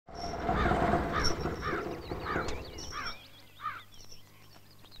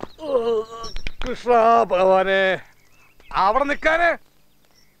കൃഷ്ണ ഭഗവാനെ, അവിടെ നിൽക്കാനേ.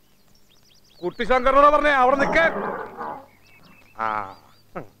 കുട്ടിശങ്കരനോട് പറഞ്ഞേ അവിടെ നിൽക്കാൻ.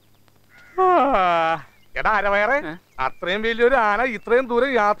 എടാ അരവയറെ, അത്രയും വലിയൊരു ആന ഇത്രയും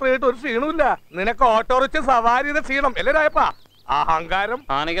ദൂരം യാത്ര ചെയ്തിട്ട് ഒരു ക്ഷീണമില്ല. നിനക്ക് ഓട്ടോറിച്ച് സവാരി ചെയ്ത ക്ഷീണം എല്ലാരായപ്പാ. അഹങ്കാരം.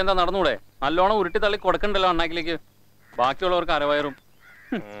 ആനയ്ക്ക് എന്താ നടന്നൂടെ? നല്ലോണം ഉരുട്ടി തള്ളി കൊടുക്കണ്ടല്ലോ അണ്ണാക്കിലേക്ക്. ബാക്കിയുള്ളവർക്ക് അരവയറും.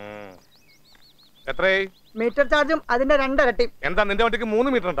 എത്രയായി? മീറ്റർ ചാർജും അതിന്റെ 2 ഇരട്ടി. എന്താ നിന്റെ വണ്ടിക്ക്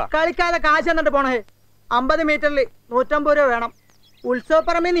 3 മീറ്റർ ഉണ്ടാ? കളിക്കാതെ കാശ് എന്നിട്ട് പോണേ. 50 മീറ്ററിൽ 150 രൂപ വേണം.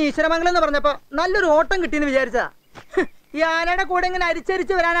 ഉത്സവപ്പറമ്പിന്ന് ഈശ്വരമംഗലം എന്ന് പറഞ്ഞപ്പോ നല്ലൊരു ഓട്ടം കിട്ടിയെന്ന് വിചാരിച്ചാ. ഈ ആനയുടെ കൂടെ ഇങ്ങനെ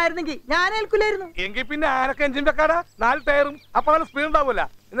അരിച്ചരിച്ച് വരാനായിരുന്നെങ്കിൽ ഞാൻ ഏൽക്കില്ലായിരുന്നു. എങ്കിൽ പിന്നെ ആനക്ക് എഞ്ചിൻ വെക്കാടാ, 4 ടയറും. അപ്പൊ നല്ല സ്പീഡ് ഉണ്ടാവൂല.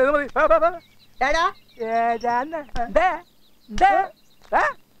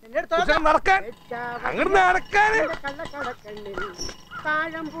 നടക്കാൻ അങ്ങോട്ട് നടക്കാൻ.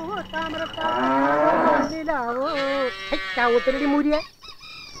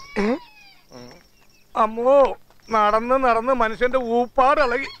 അമ്മോ, നടന്ന് നടന്ന് മനുഷ്യന്റെ ഊപ്പാട്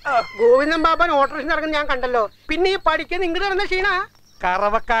ഇളകി. ഗോവിന്ദൻ ബാബൻ ഓട്ടോറിക്ഷ നടക്കുന്ന ഞാൻ കണ്ടല്ലോ. പിന്നെ ഈ പഠിക്കുന്ന ഇങ്ങോട്ട് നടന്ന ക്ഷീണ.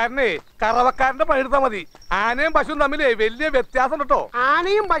 കറവക്കാരന്റെ പണിയെടുത്താ മതി. ആനയും പശുവും തമ്മിൽ വലിയ വ്യത്യാസം കേട്ടോ.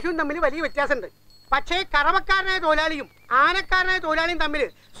 ആനയും പശുവും തമ്മിൽ വലിയ വ്യത്യാസമുണ്ട്. പക്ഷേ കറവക്കാരനായ തൊഴിലാളിയും ആനക്കാരനായ തൊഴിലാളിയും തമ്മിൽ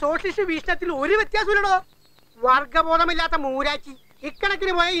സോഷ്യലിസ്റ്റ് വീക്ഷണത്തിൽ ഒരു വ്യത്യാസമില്ലടോ. വർഗബോധമില്ലാത്ത മൂരാച്ചി.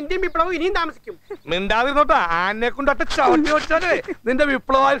 ഇക്കണക്കിന് പോയ ഇന്ത്യൻ വിപ്ലവം ഇനിയും താമസിക്കും. മിണ്ടാതിരുന്നോട്ടാ. ആനയെ കൊണ്ടൊക്കെ ചവിട്ടി വെച്ചാലേ നിന്റെ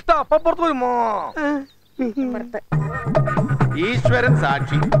വിപ്ലവം അപ്പം പുറത്തു വരുമോ? ഈശ്വരൻ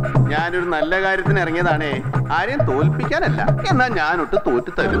സാക്ഷി, ഞാനൊരു നല്ല കാര്യത്തിന് ഇറങ്ങിയതാണേ, ആരെയും തോൽപ്പിക്കാനല്ല. എന്നാ ഞാനൊട്ട്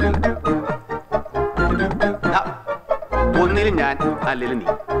തോറ്റു തരൂ. ഒന്നിലും ഞാൻ, അല്ലേലും നീ.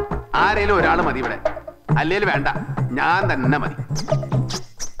 ആരേലും ഒരാള് മതി ഇവിടെ. അല്ലേലും വേണ്ട, ഞാൻ തന്നെ മതി.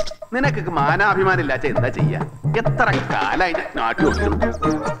 നിനക്ക് മാനാഭിമാനം ഇല്ലാച്ച എന്താ ചെയ്യാ? എത്ര കാലായി നാട്ടിൽ ഒട്ടും.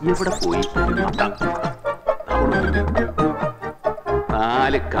 എവിടെ പോയി?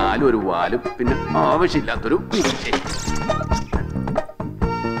 4 കാലും ഒരു വാലും പിന്നെ ആവശ്യമില്ലാത്തൊരു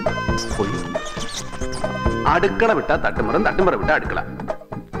അടുക്കള വിട്ടാ തട്ടുമുറം, തട്ടുമുറ വിട്ടാ അടുക്കള.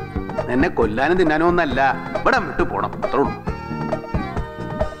 എന്നെ കൊല്ലാനും തിന്നാനും ഒന്നല്ല, ഇവിടെ വിട്ടു പോണം, അത്രേ ഉള്ളൂ.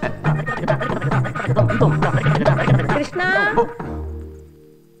 കൃഷ്ണ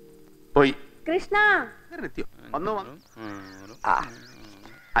പോയി. കൃഷ്ണ വന്നു.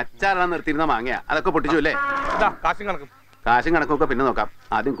 അച്ചാറാണ് നിർത്തിയിരുന്ന മാങ്ങയാ, അതൊക്കെ പൊട്ടിച്ചു അല്ലേ? കാശും കണക്കൊക്കെ പിന്നെ നോക്കാം.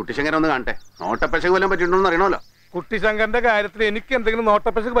 ആദ്യം കുട്ടിശങ്കരൻ ഒന്ന് കാണട്ടെ. നോട്ടപ്പശക്ക് വല്ലതും പറ്റിയിട്ടുണ്ടോ അറിയണമല്ലോ. കുട്ടിശങ്കരന്റെ കാര്യത്തിൽ എനിക്ക് എന്തെങ്കിലും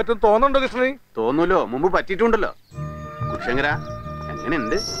നോട്ടപ്പശക്ക് പറ്റും തോന്നുന്നുണ്ടോ കൃഷ്ണ? തോന്നൂലോ, മുമ്പ് പറ്റിയിട്ടുണ്ടല്ലോ. കുട്ടിശങ്കര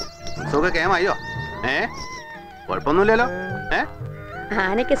എങ്ങനെയുണ്ട്? സുഖ കേമായോ? കുഴപ്പമൊന്നുമില്ലല്ലോ.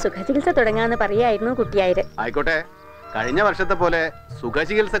 ആനയ്ക്ക് സുഖചികിത്സ തുടങ്ങാന്ന് പറയായിരുന്നു കുട്ടിയായത്. ആയിക്കോട്ടെ, കഴിഞ്ഞ വർഷത്തെ പോലെ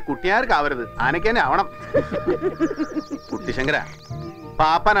സുഖചികിത്സ കുട്ടിയാർക്കാവരുത്, ആനയ്ക്ക് തന്നെ ആവണം. കുട്ടിശങ്കര,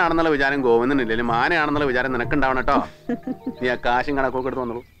 പാപ്പനാണെന്നുള്ള വിചാരം ഗോവിന്ദനില്ലെങ്കിലും ആനയാണെന്നുള്ള വിചാരം നിനക്കുണ്ടാവണം കേട്ടോ. നീ ആ കാശും കണക്കൊക്കെ എടുത്ത്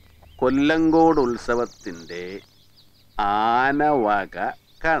വന്നോളൂ. കൊല്ലങ്കോട് ഉത്സവത്തിന്റെ ആനവക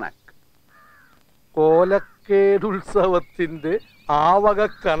കണക്ക്. കോലക്കേടുത്സവത്തിന്റെ ആവക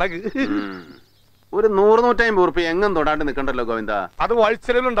കണക്ക് ഒരു 100-150 ഉറുപ്പിക എങ്ങും തൊടാണ്ട് നിൽക്കണ്ടല്ലോ ഗോവിന്ദ. അത്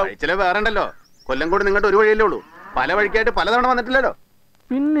വഴിച്ചെലവുണ്ടാവും. വഴിച്ചെലവ് വേറെ ഉണ്ടല്ലോ. കൊല്ലങ്കോട് നിങ്ങോട്ട് ഒരു വഴിയല്ലേ ഉള്ളൂ. പല വഴിക്കായിട്ട് പലതവണ വന്നിട്ടില്ലല്ലോ.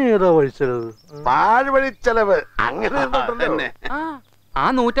 പിന്നെ ഏതാ വഴിച്ചെലവ്? പാഴ്വഴിച്ചെലവ്. അങ്ങനെ തന്നെ. ആ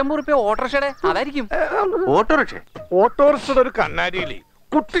 150 ഉറുപ്പിക ഓട്ടോറിക്ഷയുടെ അതായിരിക്കും. ഓട്ടോറിക്ഷയുടെ ഒരു കണ്ണാടിയില്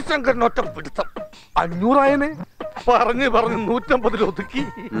കുട്ടിശങ്കരനൊറ്റ പിടുത്തം 500 പറഞ്ഞു 150 ഒതുക്കി.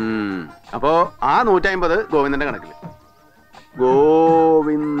 അപ്പോ ആ 150 ഗോവിന്ദന്റെ കണക്കില്.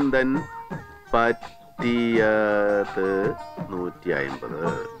 ഗോവിന്ദൻ പറ്റിയത് 150.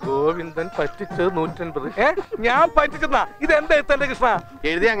 ഗോവിന്ദൻ പറ്റിച്ചത് 150. ഞാൻ പറ്റിച്ചെന്നാ? ഇതെന്താ എത്തന്റെ കൃഷ്ണ?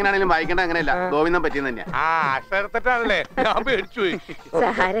 എഴുതി അങ്ങനെയാണെങ്കിലും വായിക്കേണ്ട അങ്ങനെയല്ല. ഗോവിന്ദൻ പറ്റിയെന്ന് തന്നെയാ. അക്ഷരത്തെറ്റാണല്ലേ, ഞാൻ പേടിച്ചു പോയി.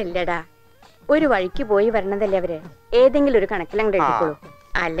 സഹാരല്ലടാ, ഒരു വഴിക്ക് പോയി വരണതല്ലേ അവര്. ഏതെങ്കിലും ഒരു കണക്കിലങ്ങോട്ട് എഴുതിക്കോളൂ.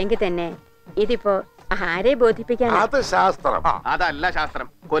 അല്ലെങ്കിൽ തന്നെ ഇതിപ്പോ ആരെ ബോധിപ്പിക്കാൻ? അത് ശാസ്ത്രം. അതല്ല ശാസ്ത്രം.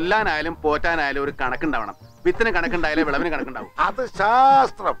 കൊല്ലാനായാലും പോറ്റാനായാലും ഒരു കണക്കുണ്ടാവണം. വിത്തിന് കണക്കുണ്ടായാലും വിളവിന് കണക്കുണ്ടാവും. അത്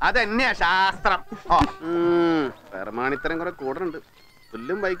ശാസ്ത്രം. അതെന്നെയാ ശാസ്ത്രം. പ്രമാണിത്തരം കുറെ കൂടുന്നുണ്ട്.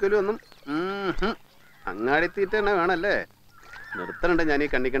 പുല്ലും വൈക്കോലും ഒന്നും അങ്ങാടിത്തീറ്റ തന്നെ വേണല്ലേ. നിർത്തണുണ്ട് ഞാൻ ഈ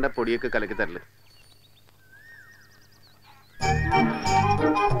കണ്ണിക്കണ്ട പൊടിയൊക്കെ കലക്കി തരല്.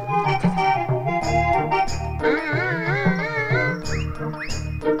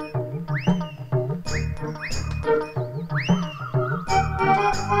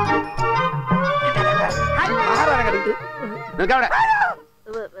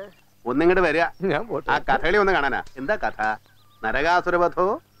 ഒന്നിങ്ങോട്ട് വരിക. ആ കഥകളി ഒന്ന് കാണാനാ. എന്താ കഥ? നരകാസുരവധോ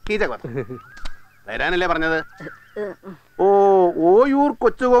കീചകവധോ. വരാനല്ലേ പറഞ്ഞത്? ഓയൂർ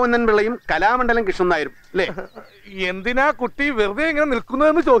കൊച്ചുഗോവിന്ദൻ പിള്ളയും കലാമണ്ഡലം കൃഷ്ണൻ നായരും അല്ലേ? എന്തിനാ കുട്ടി വെറുതെ ഇങ്ങനെ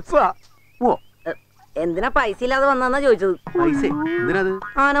നിൽക്കുന്നതെന്ന് ചോദിച്ചതാ. ഓ, എന്തിനാ പൈസ ഇല്ലാതെ വന്നാ ചോദിച്ചത്? പൈസ എന്തിനാത്?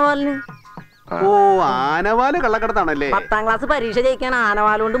 ആനവാലിന്. ഓ, ആനവാല് കള്ളക്കടത്താണല്ലേ? 10ാം ക്ലാസ് പരീക്ഷ ജയിക്കാൻ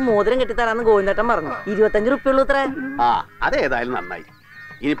ആനവാല് കൊണ്ട് മോതിരം കെട്ടിത്തരാന്ന് ഗോവിന്ദേട്ടൻ പറഞ്ഞു. 25 റുപ്യുള്ളൂ ഇത്ര. ആ, അതേതായാലും നന്നായി.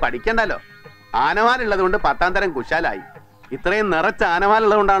 ഇനി പഠിക്കണ്ടല്ലോ. ആനവാലുള്ളത് കൊണ്ട് 10ാം തരം കുശാലായി. ഇത്രയും നിറച്ച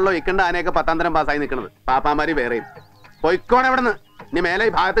ആനവാലുള്ളത് കൊണ്ടാണല്ലോ ഇക്കണ്ട ആനയൊക്കെ 10ാം തരം പാസ്സായി നിൽക്കുന്നത്. പാപ്പാമാര് വേറെയും പൊയ്ക്കോണെ എവിടെന്ന്. ഇനി മേലെ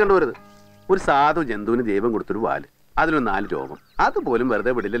ഈ ഭാഗത്ത് കണ്ടുപോരുത്. ഒരു സാധു ജന്തുവിന് ദൈവം കൊടുത്തൊരു വാല്, അതിലൊരു 4 രോമം, അതുപോലും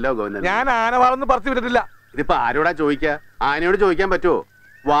വെറുതെ വിടില്ലല്ലോ ഗോവിന്ദൻ. ഞാൻ ആനവാളൊന്നും പറിച്ചു വിട്ടിട്ടില്ല. ഇതിപ്പോ ആരോടാ ചോദിക്കാ? ആനയോട് ചോദിക്കാൻ പറ്റുമോ?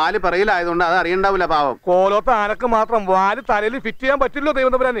 വാല് പറയിലായതുകൊണ്ട് അത് അറിയണ്ടാവില്ല പാവം. കോലോത്ത ആനക്ക് മാത്രം വാല് തലയിൽ ഫിറ്റ് ചെയ്യാൻ പറ്റില്ലോ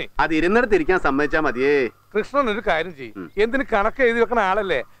ദൈവം തമ്പുരാനെ. അത് ഇരുന്നിടത്ത് ഇരിക്കാൻ സമ്മതിച്ചാ മതിയേ. കൃഷ്ണൻ ഒരു കാര്യം ചെയ്യും, എന്തിന് കണക്ക് എഴുതി വെക്കണ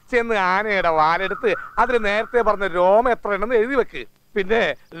ആളല്ലേ, ചെന്ന് ആനയുടെ വാലെടുത്ത് അതിൽ നേരത്തെ പറഞ്ഞ രോമം എത്ര ഉണ്ടെന്ന് എഴുതി വെക്ക്. പിന്നെ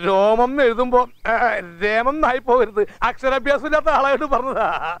രോമം എഴുതുമ്പോ രേമം എന്നായി പോകരുത്, അക്ഷരാഭ്യാസം ഇല്ലാത്ത ആളായിട്ട് പറഞ്ഞതാ.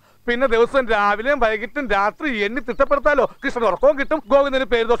 പിന്നെ ദിവസം രാവിലെയും വൈകിട്ടും രാത്രി എണ്ണി തിട്ടപ്പെടുത്താലോ. കൃഷ്ണൻ ഉറക്കവും കിട്ടും, ഗോവിന്ദന്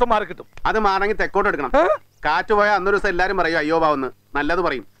പേരുദോഷം മാറി കിട്ടും. അത് മാറണമെങ്കിൽ തെക്കോട്ട് എടുക്കണം. കാറ്റ് പോയാൽ അന്നൊരു ദിവസം എല്ലാരും പറയും അയ്യോ പാവന്ന്, നല്ലത്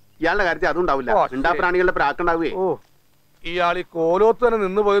പറയും. ഇയാളുടെ കാര്യത്തിൽ അതും ഉണ്ടാവില്ല. മിണ്ടാപ്രാണികളുടെ പ്രാക്കുണ്ടാവുകയെ. ഓ, ഇയാൾ ഈ കോലോത്ത് തന്നെ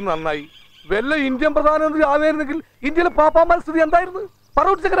നിന്ന് പോയത് നന്നായി. വല്ല ഇന്ത്യൻ പ്രധാനമന്ത്രി ആവുകയായിരുന്നെങ്കിൽ ഇന്ത്യയിലെ പാപ്പാമാരുടെ സ്ഥിതി എന്തായിരുന്നു?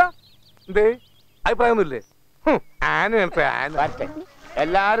 പറവൂച്ചക്കര എന്തേ അഭിപ്രായമൊന്നുമില്ലേ?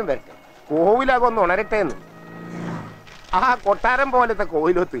 എല്ലാരും വരട്ടെ, കോവിലകൊന്ന് ഉണരട്ടെന്ന്. ആ കൊട്ടാരം പോലത്തെ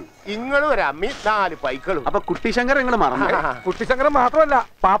കോവിലൊത്ത് ഇങ്ങളും ഒരു അമ്മി 4 പൈക്കളും. അപ്പൊ കുട്ടിശങ്കർ നിങ്ങൾ മറന്നു? കുട്ടിശങ്കരൻ മാത്രമല്ല,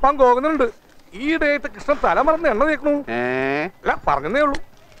 പാപ്പാൻ പോകുന്നുണ്ട്. ഈ ഡേറ്റ് കൃഷ്ണൻ തല മറന്ന് എണ്ണ തേക്കണു. അല്ല, പറഞ്ഞതേ ഉള്ളൂ.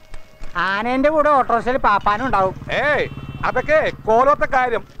 ആനേന്റെ കൂടെ ഓട്ടോറിക്ഷയിൽ പാപ്പാനും ഉണ്ടാവും. ഏയ്, അതൊക്കെ കോലോത്ത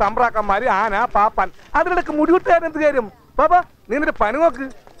കാര്യം. തമ്പ്രാക്കന്മാര്, ആന, പാപ്പാൻ, അതിനിടക്ക് മുടിവിട്ടുകാരൻ എന്ത് കാര്യം? പാപ്പാ, നീ നിന്റെ പനി നോക്ക്.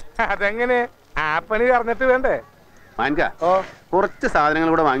 അതെങ്ങനെ ആ പനി അറിഞ്ഞിട്ട് വേണ്ടേ? മാൻക, കുറച്ച് സാധനങ്ങൾ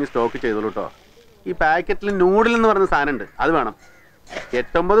കൂടെ വാങ്ങി സ്റ്റോക്ക് ചെയ്തോളൂ കേട്ടോ. ഈ പാക്കറ്റിൽ നൂഡിൽ എന്ന് പറഞ്ഞ സാധനം ഉണ്ട്, അത് വേണം.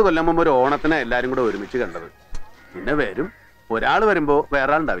 8-9 കൊല്ലം മുമ്പ് ഒരു ഓണത്തിന് എല്ലാരും കൂടെ ഒരുമിച്ച് കണ്ടത്. പിന്നെ വരും, ഒരാൾ വരുമ്പോ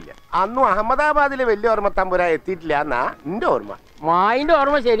വേറെ ആളുണ്ടാവില്ല. അന്നും അഹമ്മദാബാദിലെ വലിയ ഓർമ്മ തമ്പുരാ എത്തിയിട്ടില്ല എന്നാ എന്റെ ഓർമ്മ. മായിന്റെ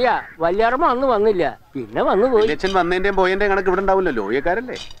ഓർമ്മ ശരിയാ, വല്യോർമ്മ അന്ന് വന്നില്ല, പിന്നെ വന്നു പോയി. അച്ഛൻ വന്നതിന്റെയും പോയതിന്റെയും കണക്ക് ഇവിടെ ഉണ്ടാവില്ലല്ലോ,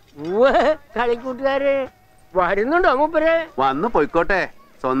 ലോയക്കാരല്ലേ? കളിക്കൂട്ടുകാര് വരുന്നുണ്ടോ മൂപ്പര്? വന്നു പോയിക്കോട്ടെ,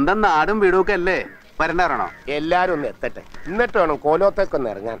 സ്വന്തം നാടും വീടും ഒക്കെ അല്ലേ. വരണ്ടാണോ? എല്ലാരും ഒന്ന് എത്തട്ടെ, എന്നിട്ട് വേണം കോലോത്തേക്കൊന്ന്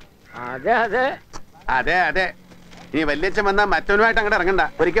ഇറങ്ങാൻ. അതെ അതെ അതെ അതെ. ഇനി വല്യച്ഛൻ വന്നാൽ മറ്റവനുമായിട്ട് അങ്ങോട്ട് ഇറങ്ങണ്ട.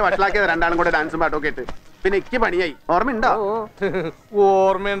 ഒരിക്കൽ വഷളാക്കിയത് രണ്ടാളും കൂടെ ഡാൻസും പാട്ടൊക്കെ ഇട്ട്. പിന്നെ എനിക്ക് പണിയായി. ഓർമ്മയുണ്ടോ?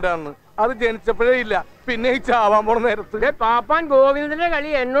 ഓർമ്മയുണ്ടാന്ന്. അത് ജനിച്ചപ്പോഴേ ഇല്ല, പിന്നെ ഈ ചാവാൻ പോണ നേരത്ത്. പാപ്പാൻ ഗോവിന്ദന്റെ കളി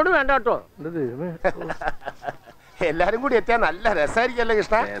എന്നോട് വേണ്ട കേട്ടോ. എല്ലാരും കൂടി എത്തിയാ നല്ല രസമായിരിക്കല്ലേ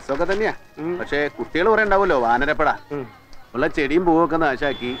കൃഷ്ണ? രസമൊക്കെ തന്നെയാ, പക്ഷെ കുട്ടികൾ കുറെ ഉണ്ടാവുമല്ലോ. വാനരപ്പട ഉള്ള ചെടിയും പൂവൊക്കെ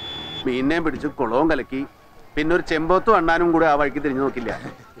നാശാക്കി, മീനിനെയും പിടിച്ച് കുളവും കലക്കി. പിന്നെ ഒരു ചെമ്പോത്തും അണ്ണാനും കൂടെ ആ വഴിക്ക് തിരിഞ്ഞു നോക്കില്ല.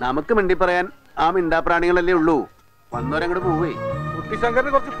 നമുക്ക് മിണ്ടി പറയാൻ ആ മിണ്ടാപ്രാണികളല്ലേ ഉള്ളൂ. വന്നവരങ്ങോട്ട് പോവേ.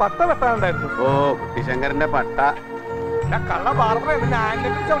 കുട്ടിശങ്കറിന് കുറച്ച് പട്ട വെട്ടാനുണ്ടായിരുന്നു. ഓ, കുട്ടിശങ്കറിന്റെ പട്ട.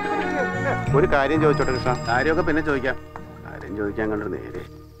 ഒരു കാര്യം ചോദിച്ചോട്ടെ കൃഷ്ണ? കാര്യമൊക്കെ പിന്നെ ചോദിക്കാം. കാര്യം ചോദിക്കാൻ കണ്ടത് നേരെ.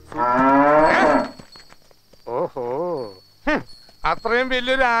 ഓഹോ, അത്രയും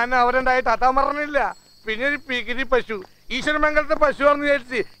വലിയൊരു ആന അവരുണ്ടായിട്ട് അതാ പറഞ്ഞില്ല. പിന്നെ ഒരു പികിരി പശു, ഈശ്വരമംഗലത്തെ പശു ആണെന്ന്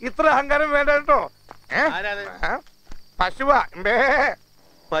വിചാരിച്ച് ഇത്ര അഹങ്കാരം വേണ്ട കേട്ടോ. പശുവാ?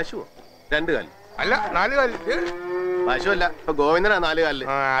 പശുവോ? 2 കാല് അല്ല, 4 കാല്. പശുവല്ല, ഇപ്പൊ ഗോവിന്ദനാ 4 കാലില്.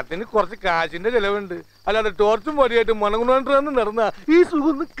 അതിന് കുറച്ച് കാശിന്റെ ചെലവുണ്ട്. അല്ലാതെ ടോർച്ചും വടിയായിട്ട് മണങ്ങുണോന്ന് നടന്ന ഈ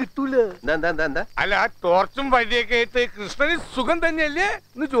സുഖം കിട്ടൂല. അല്ല, ടോർച്ചും വടിയൊക്കെ ആയിട്ട് കൃഷ്ണന് സുഖം തന്നെയല്ലേ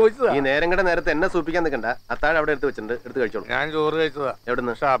എന്ന് ചോദിച്ചതാ. ഈ നേരം കണ്ട നേരത്തെ എന്നെ സൂപ്പിക്കാൻ നിൽക്കണ്ട. അത്താഴം അവിടെ എടുത്ത് വെച്ചിട്ടുണ്ട്, എടുത്ത് കഴിച്ചോളൂ. ഞാൻ ചോറ് കഴിച്ചതാ.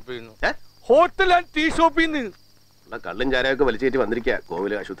 എവിടുന്ന്? ഷാപ്പിൽ നിന്ന്. ഹോട്ടൽ ആൻഡ് ടീ ഷോപ്പിൽ നിന്ന്. കള്ളും ചാരയൊക്കെ വലിച്ചേറ്റി വന്നിരിക്കുക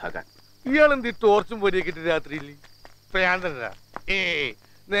കോവില് അശുദ്ധാക്കാൻ. ഇയാളെന്ത് ടോർച്ചും വടിയൊക്കെ ഇട്ട് രാത്രിയിൽ പ്രയാന്തനാ?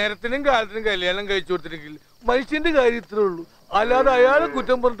 നേരത്തിനും കാലത്തിനും കല്യാണം കഴിച്ചു കൊടുത്തില്ലെങ്കിൽ മനുഷ്യന്റെ കാര്യം ഇത്രേ ഉള്ളൂ. അല്ലാതെ അയാളെ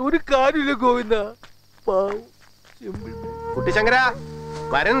കുറ്റം പറഞ്ഞിട്ട് ഒരു കാര്യമില്ല ഗോവിന്ദ. കുട്ടിശങ്കര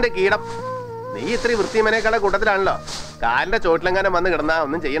വരണ്ട് കീടം. നീ ഇത്രയും വൃത്തിമനേക്കാളെ കൂട്ടത്തിലാണല്ലോ. കാലിന്റെ ചോട്ടിലെങ്ങാനും വന്ന് കിടന്നാ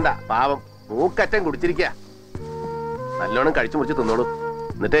ഒന്നും ചെയ്യണ്ട. പാവം മൂക്കറ്റം കുടിച്ചിരിക്കുക. നല്ലോണം കഴിച്ചു മുറിച്ച് തിന്നോളൂ.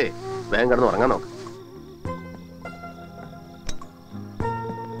 എന്നിട്ടേ വേഗം കിടന്ന് ഉറങ്ങാൻ നോക്ക്.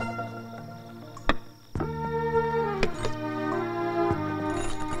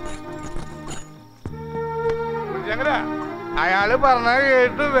 അയാള് പറഞ്ഞ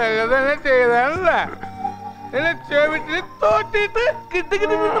കേട്ട് വേഗം തന്നെ ചെയ്താണല്ല. ചെവിട്ടിൽ തോട്ടിട്ട്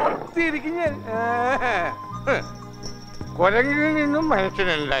കിട്ടിക്കിട്ടിരിക്കും ഞാൻ. കുരങ്ങിൽ നിന്നും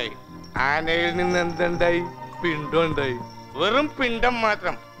മനുഷ്യനുണ്ടായി, ആനയിൽ നിന്ന് എന്തുണ്ടായി? പിണ്ടം ഉണ്ടായി. വെറും പിണ്ടം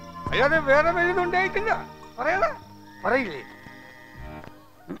മാത്രം, അല്ലാതെ വേറെ വലുതുണ്ടായിട്ടില്ല. പറയില്ലേ?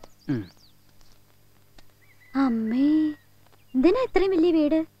 അമ്മേ, എന്തിനാ ഇത്രയും വലിയ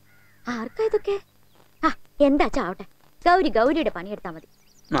വീട്? ആർക്കാ ഇതൊക്കെ? എന്താ ചാവട്ടെ, ഗൗരിയുടെ പണിയെടുത്താ മതി.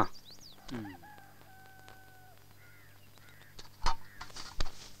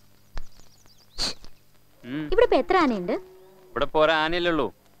 ഉം. ഇവിടെ ഇപ്പൊ എത്ര ആനയുണ്ട്? ഇവിടെ പോരാ ആനയല്ലേ ഉള്ളൂ,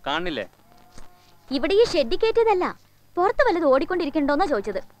 കാണില്ലേ? ഇവിടെ ഈ ഷെഡ് കയറ്റിയതല്ല, പുറത്ത് വല്ലത് ഓടിക്കൊണ്ടിരിക്കണ്ടോന്നാ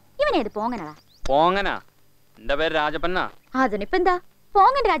ചോദിച്ചത്. ഇവനേത് പോങ്ങനാ? പോങ്ങനാ? എന്റെ പേര് രാജപ്പന്നാ. അതിനിപ്പോ എന്താ,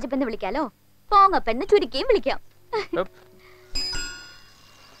 പോങ്ങൻ രാജപ്പെന്ന് വിളിക്കാലോ, പോങ്ങപ്പെന്ന് ചുരുക്കിയും വിളിക്കാം.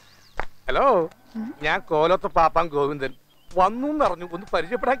 ഹലോ, ഞാൻ കോലത്തെ പാപ്പാൻ ഗോവിന്ദൻ. വന്നു എന്നറിഞ്ഞു, ഒന്ന്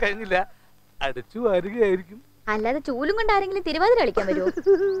പരിചയപ്പെടാൻ കഴിഞ്ഞില്ല. അടിച്ചു വരികയായിരിക്കും. അല്ലാതെ ചൂലും കൊണ്ട് ആരെങ്കിലും തിരുവാതിര കളിക്കാൻ വരുമോ?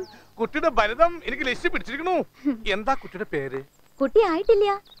 കുട്ടിയുടെ ഭരതം എനിക്ക് ലക്ഷ്യ പിടിച്ചിരിക്കണു. എന്താ കുട്ടിയുടെ പേര്? കുട്ടി ആയിട്ടില്ല,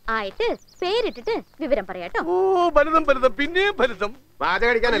 ആയിട്ട് പേരിട്ടിട്ട് വിവരം പറയാട്ടോ. ഓ, ഭരതം ഭരതം, പിന്നെയും ഭരതം.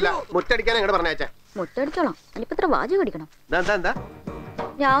 വാചകടിക്കാനല്ല, മുറ്റടിക്കാൻ എങ്ങോട്ട് പറഞ്ഞാച്ചാ? മുട്ടടിച്ചോളാം. ഇനിയിപ്പോ ഇത്ര വാചകം അടിക്കണം. എന്താ?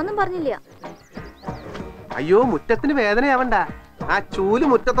 ഞാൻ ഒന്നും പറഞ്ഞില്ല. അയ്യോ, മുറ്റത്തിന് വേദനയാവണ്ട. ആ ചൂല്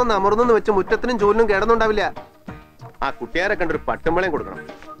മുറ്റത്തൊന്ന് അമർന്നു വെച്ച് മുറ്റത്തിനും ചൂലിനും കേടന്നുണ്ടാവില്ല. ആ കുട്ടിയാരെ കണ്ടൊരു പട്ടുമ്പളയും കൊടുക്കണം.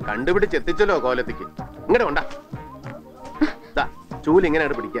 കണ്ടുപിടിച്ചെത്തിച്ചല്ലോ കോലത്തേക്ക്. ഇങ്ങോട്ട് കൊണ്ട ചൂല് ഇങ്ങനെ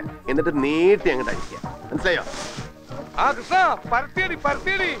അങ്ങോട്ട് പിടിക്കുക, എന്നിട്ട് നീട്ടി അങ്ങോട്ട് അടിക്കുക. മനസ്സിലായോ? ആ കൃഷ്ണ, പരത്തിയടി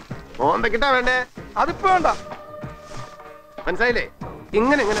പരത്തിയടി. ഓന്തക്കിട്ടാ വേണ്ടേ? അതിപ്പോ വേണ്ട. മനസ്സിലായില്ലേ?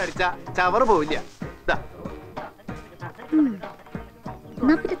 ഇങ്ങനെ അടിച്ചാ ചവറ് പോവില്ല.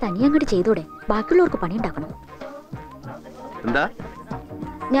 എന്നാ പിന്നെ തനിയെ അങ്ങോട്ട് ചെയ്തൂടെ? ബാക്കിയുള്ളവർക്ക് പണി ഉണ്ടാക്കണം. എന്താ?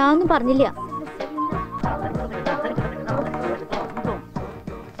 ഞാനൊന്നും പറഞ്ഞില്ല.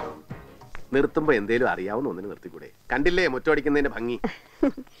 നിർത്തുമ്പോ എന്തേലും അറിയാവുന്ന ഒന്നിന് നിർത്തിക്കൂടെ? കണ്ടില്ലേ മുറ്റടിക്കുന്നതിന്റെ ഭംഗി?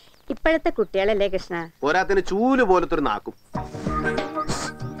 ഇപ്പോഴത്തെ കുട്ടികളല്ലേ കൃഷ്ണ. പോരാത്തിന് ചൂല് പോലത്തെ ഒരു നാക്കും.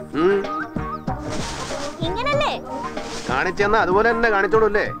 ഇങ്ങനല്ലേ കാണിച്ചെന്നാ അതുപോലെ തന്നെ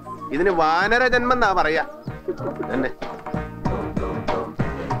കാണിച്ചോളൂല്ലേ. ഇതിന് വാനര ജന്മം എന്നാ പറയാ. തന്നെ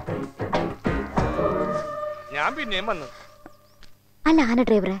ഞാൻ പിന്നെയും വന്നു. അല്ല ആന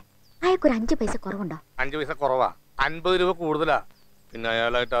ഡ്രൈവറെ, അയാൾക്കൊരു 5 പൈസ കുറവുണ്ടോ? 5 പൈസ കുറവാ, 50 രൂപ കൂടുതലാ. പിന്നെ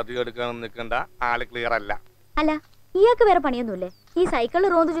അയാളായിട്ട് അധികം എടുക്കാനൊന്നും നിൽക്കണ്ട, ആള് ക്ലിയർ അല്ല. അല്ല, ഇയാൾക്ക് വേറെ പണിയൊന്നുമില്ലേ? ഈ സൈക്കിളിൽ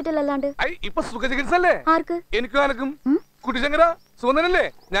റോന്ത് ചുറ്റലല്ലാണ്ട്. ഇപ്പൊ സുഖചികിത്സ അല്ലേ? ആർക്ക്? എനിക്കും ആനക്കും. കുട്ടിശങ്കര സുന്ദരല്ലേ?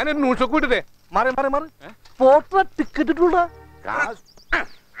 ഞാനൊരു ന്യൂഷൊക്കെ ഇട്ടിട്ടേ. മാറി മാറി മാറി ഫോട്ടോ ടിക്കറ്റ് ഇട്ടുള്ള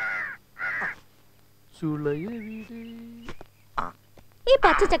ഈ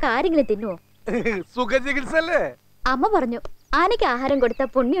പച്ചച്ചക്ക ആരെങ്കിലും തിന്നുവോ? സുഖചികിത്സ അല്ലേ? അമ്മ പറഞ്ഞു ആനയ്ക്ക് ആഹാരം കൊടുത്താൽ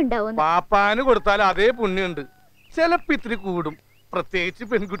പുണ്യം ഉണ്ടാവും. പാപ്പാന് കൊടുത്താൽ അതേ പുണ്യുണ്ട്, ചിലപ്പോ ഇത്തിരി കൂടും, പ്രത്യേകിച്ച്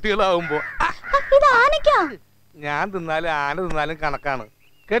പെൺകുട്ടികളാവുമ്പോ. ഇത് ആനയ്ക്കാ. ഞാൻ തിന്നാലും ആന തിന്നാലും കണക്കാണ്.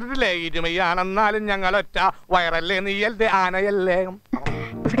 കേട്ടിട്ടില്ലേ? ഇരുമയാണെന്നാലും ഞങ്ങളൊറ്റ വയറല്ലേ, നീയല്ലേ ആനയല്ലേ.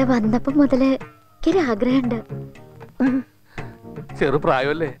 ഇവിടെ വന്നപ്പോ മുതല് ആഗ്രഹമുണ്ട്.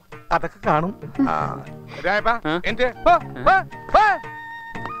 ചെറുപ്രായമല്ലേ, അതൊക്കെ കാണും.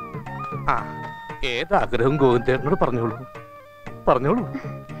 ഏതാഗ്രഹം ഗോവിന്ദേട്ടനോട് പറഞ്ഞോളൂ.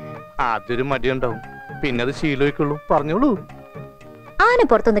 ആദ്യൊരു മടിയുണ്ടാവും, പിന്നെ അത് ശീലമായിക്കുള്ളൂ. പറഞ്ഞോളൂ. ആന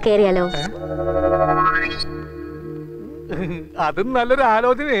പുറത്തൊന്ന് കേറിയാലോ? അതും നല്ലൊരു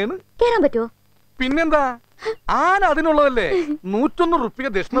ആലോചനയാണ്. കേറാൻ പറ്റുമോ? പിന്നെന്താ, ആന അതിനുള്ളതല്ലേ. 101 റുപ്യ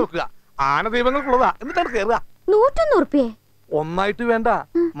ദക്ഷിണ വെക്കുക, ആന ദൈവങ്ങൾക്കുള്ളതാ. എന്നിട്ടാണ് കേറുക. 101 റുപ്യ ഒന്നായിട്ട് വേണ്ട,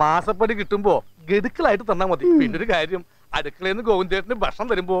 മാസപ്പടി കിട്ടുമ്പോ ഗഡുക്കളായിട്ട് തന്നാ മതി. പിന്നൊരു കാര്യം, അടുക്കളയിൽ ഗോവിന്ദേട്ടന് ഭക്ഷണം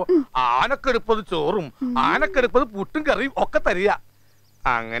തരുമ്പോ ആനക്കെടുപ്പത് ചോറും ആനക്കെടുപ്പത് പുട്ടും കറിയും ഒക്കെ തരിക.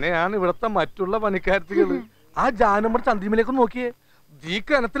 അങ്ങനെയാണ് ഇവിടത്തെ മറ്റുള്ള പണിക്കാരത്തികള്. ആ ജാനമ്മയുടെ ചന്തിമയിലേക്ക് നോക്കിയേ, ഈ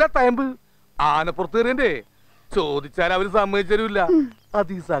കനത്തിലാ തയമ്പ്. ആനപ്പുറത്ത് കയറിയണ്ടേ, ചോദിച്ചാൽ അവര് സമ്മതിച്ചു തരൂല്ല.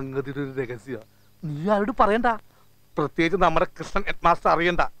 അത് ഈ സംഗതിയുടെ ഒരു രഹസ്യ. നീ ആരോട് പറയണ്ട, പ്രത്യേകിച്ച് നമ്മുടെ കൃഷ്ണൻ ഹെഡ് മാസ്റ്റർ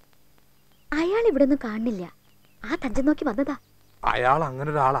അറിയണ്ട. അയാൾ ഇവിടെ ഒന്നും കാണില്ല, ആ തഞ്ചം നോക്കി വന്നതാ. അയാൾ അങ്ങനെ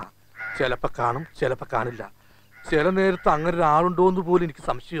ഒരാളാ. ചിലപ്പോ കാണും, ചിലപ്പോ കാണില്ല. ചില നേരത്ത് അങ്ങനെ ഒരാളുണ്ടോ എന്ന് പോലും എനിക്ക്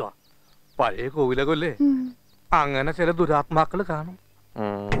സംശയമാ. പഴയ കോവിലകല്ലേ, അങ്ങനെ ചില ദുരാത്മാക്കള് കാണും.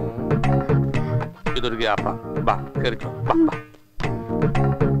 ഇതൊരു ഗ്യാപ്പാ. ബാ കേറിക്കോ.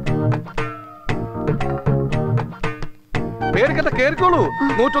 പേടിക്കണ്ട, കേറിക്കോളൂ.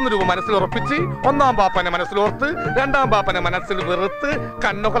 101 രൂപ മനസ്സിൽ ഉറപ്പിച്ച്, 1-ാം പാപ്പനെ മനസ്സിലോർത്ത്, 2-ാം പാപ്പനെ മനസ്സിൽ വെറുത്ത്,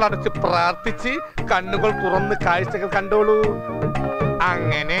 കണ്ണുകൾ അടച്ച് പ്രാർത്ഥിച്ച്, കണ്ണുകൾ തുറന്ന് കാഴ്ചകൾ കണ്ടോളൂ.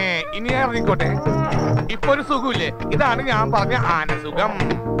 അങ്ങനെ ഇനി ഇറങ്ങിക്കോട്ടെ. ഇപ്പൊ ഒരു സുഖമില്ലേ? ഇതാണ് ഞാൻ പറഞ്ഞ ആനസുഖം.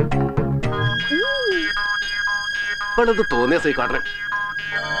 ഇപ്പോഴത് തോന്നിയ സൈക്കാട്രൻ.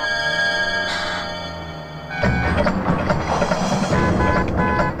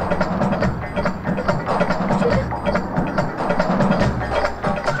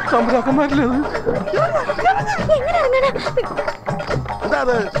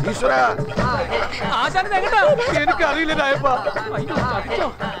 എനിക്കറിയില്ല രായപ്പ.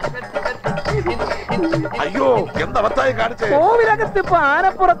 അയ്യോ, എന്തവത്തായി കാണിച്ചേ? കോവിലകത്ത് ഇപ്പൊ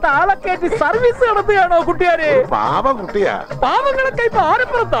ആനപ്പുറത്ത് ആളെ കയറ്റി സർവീസ് നടത്തുകയാണോ കുട്ടിയാരെ? പാവം കുട്ടിയാ. പാവങ്ങളൊക്കെ ഇപ്പൊ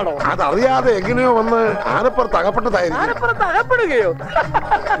ആനപ്പുറത്താണോ? അതറിയാതെ എങ്ങനെയോ വന്ന് ആനപ്പുറത്ത് അകപ്പെട്ടതായിരിക്കും. ആനപ്പുറത്ത് അകപ്പെടുകയോ?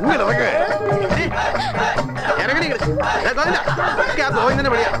 ഇങ്ങനെ ഇറങ്ങടി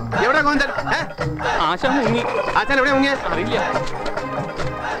ഗോവിന്ദന്റെ പണിയാ. എവിടെ ഗോവിന്ദൻ? ആശാൻ മുങ്ങി. ആശാൻ എവിടെ മുങ്ങിയ? അറിയില്ല.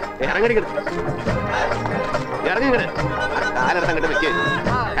 ഇറങ്ങടി ഇറങ്ങി കാലെടുത്ത് അങ്ങോട്ട് വെക്കേ.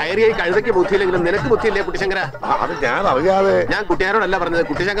 കയറിയ കഴുതയ്ക്ക് ബുദ്ധിയില്ലെങ്കിലും നിനക്ക് ബുദ്ധിയില്ലേ കുട്ടിശങ്കര? അത് ഞാൻ അറിയാതെ. ഞാൻ കുട്ടിയാരോടല്ല പറഞ്ഞത്,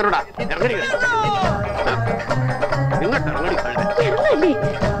 കുട്ടിശങ്കരോടാ. ഇറങ്ങടി ഇങ്ങോട്ട് ഇറങ്ങടി.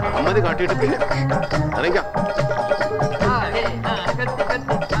 അമ്മതി കാട്ടിയിട്ട് പിന്നെ ഇറങ്ങിക്കാം.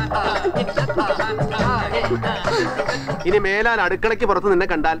 ഇനി മേലാൽ അടുക്കളയ്ക്ക് പുറത്ത് നിന്നെ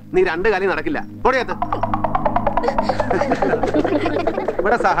കണ്ടാൽ നീ രണ്ട് കാലം നടക്കില്ല. പൊടിയത്ത്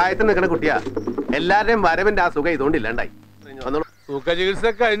ഇവിടെ സഹായത്തിന് നിൽക്കണ കുട്ടിയാ. എല്ലാവരുടെയും വരവിന്റെ ആ സുഖം ഇതുകൊണ്ടില്ലാണ്ടായി. സുഖ ചികിത്സ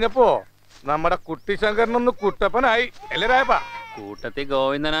കഴിഞ്ഞപ്പോ നമ്മുടെ കുട്ടിശങ്കരനൊന്ന് കുട്ടപ്പനായി. എല്ലാരായപ്പാ കൂട്ടത്തിൽ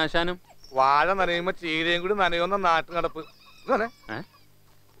ഗോവിന്ദനാശാനും. വാഴ നനയുമ്പോ ചീരയും കൂടി നനയുന്ന നാട്ടു നടപ്പ്.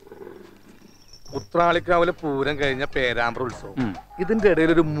 ഉത്രാളിക്കാവിലെ പൂരം കഴിഞ്ഞ പേരാമ്പ്ര ഉത്സവം. ഇതിന്റെ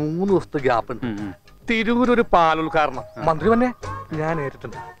ഇടയിൽ ഒരു 3 ദിവസത്തെ ഗ്യാപ്പ് ഉണ്ട്. തിരൂരൊരു പാലുദ്ഘാടനം മന്ത്രി തന്നെ ഞാൻ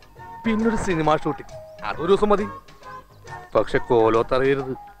ഏറ്റിട്ടുണ്ട്. പിന്നൊരു സിനിമ ഷൂട്ടിങ്, അതൊരു ദിവസം മതി. പക്ഷെ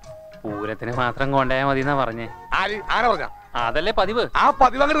കോലോത്തറിയരുത്. പൂരത്തിന് മാത്രം കൊണ്ടുപോയാൽ മതി എന്നാ പറഞ്ഞേ. ആരാ പറഞ്ഞ? അതല്ലേ പതിവ്. ആ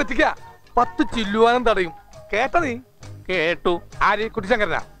പതിവ് അങ്ങോട്ട് വെച്ചിക്ക. 10 ചില്ലുവാനും തടയും. കേട്ട നീ? കേട്ടു. ആര്?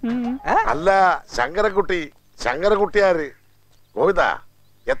 കുട്ടിശങ്കരനാ? അല്ല, ശങ്കരകുട്ടിയാര്. ഗോവിന്ദ,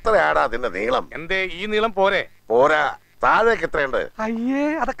 എത്രയാടാ അതിന്റെ നീളം? എന്തേ ഈ നീളം പോരെ? പോരാ, താഴേക്ക് എത്രയുണ്ട്? അയ്യേ,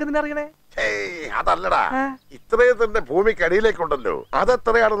 അതൊക്കെ നിന്നറിയണേ. അതല്ലടാ, ഇത്രയും തന്നെ ഭൂമിക്കടിയിലേക്കുണ്ടല്ലോ,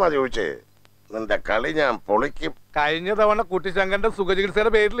 അതെത്രയാണെന്നാ ചോദിച്ചേ. നിന്റെ കളി ഞാൻ പൊളിക്കും. കഴിഞ്ഞ തവണ കുട്ടിശങ്കരന്റെ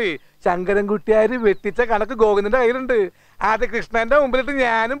സുഖചികിത്സയുടെ പേരിൽ ശങ്കരൻകുട്ടിയാര് വെട്ടിച്ച കണക്ക് ഗോവിന്ദന്റെ കയ്യിലുണ്ട്. അത് കൃഷ്ണന്റെ മുമ്പിലിട്ട്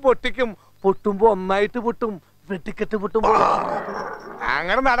ഞാനും പൊട്ടിക്കും. പൊട്ടുമ്പോ ഒന്നായിട്ട് പൊട്ടും, വെട്ടിക്കെട്ട് പൊട്ടുമ്പോ.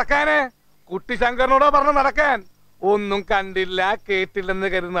 അങ്ങനെ നടക്കാനേ കുട്ടിശങ്കരനോടോ പറഞ്ഞ നടക്കാൻ. ഒന്നും കണ്ടില്ല കേട്ടില്ലെന്ന്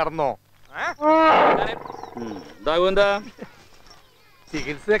കരുതി നടന്നോ?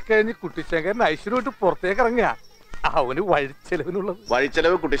 ചികിത്സ കഴിഞ്ഞ് കുട്ടിശങ്കരൻ ഐശ്വര്യമായിട്ട് പുറത്തേക്ക് ഇറങ്ങിയ അവന് വഴിച്ചെലവിനുള്ളത്.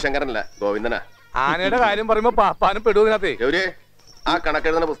 വഴിച്ചെലവ് കുട്ടിശങ്കരനല്ല, ഗോവിന്ദനാ. ആനയുടെ കാര്യം പറയുമ്പോ പാപ്പാനും പെടുവതിനകത്തേ. ആ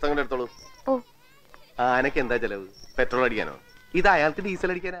കണക്കെഴുതുന്ന പുസ്തകങ്ങൾ എടുത്തോളൂ. ആനക്ക് എന്താ ചെലവ്? പെട്രോൾ അടിക്കാനോ? ഇത് അയാൾക്ക്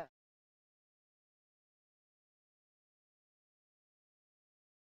ഡീസൽ അടിക്കാനാ.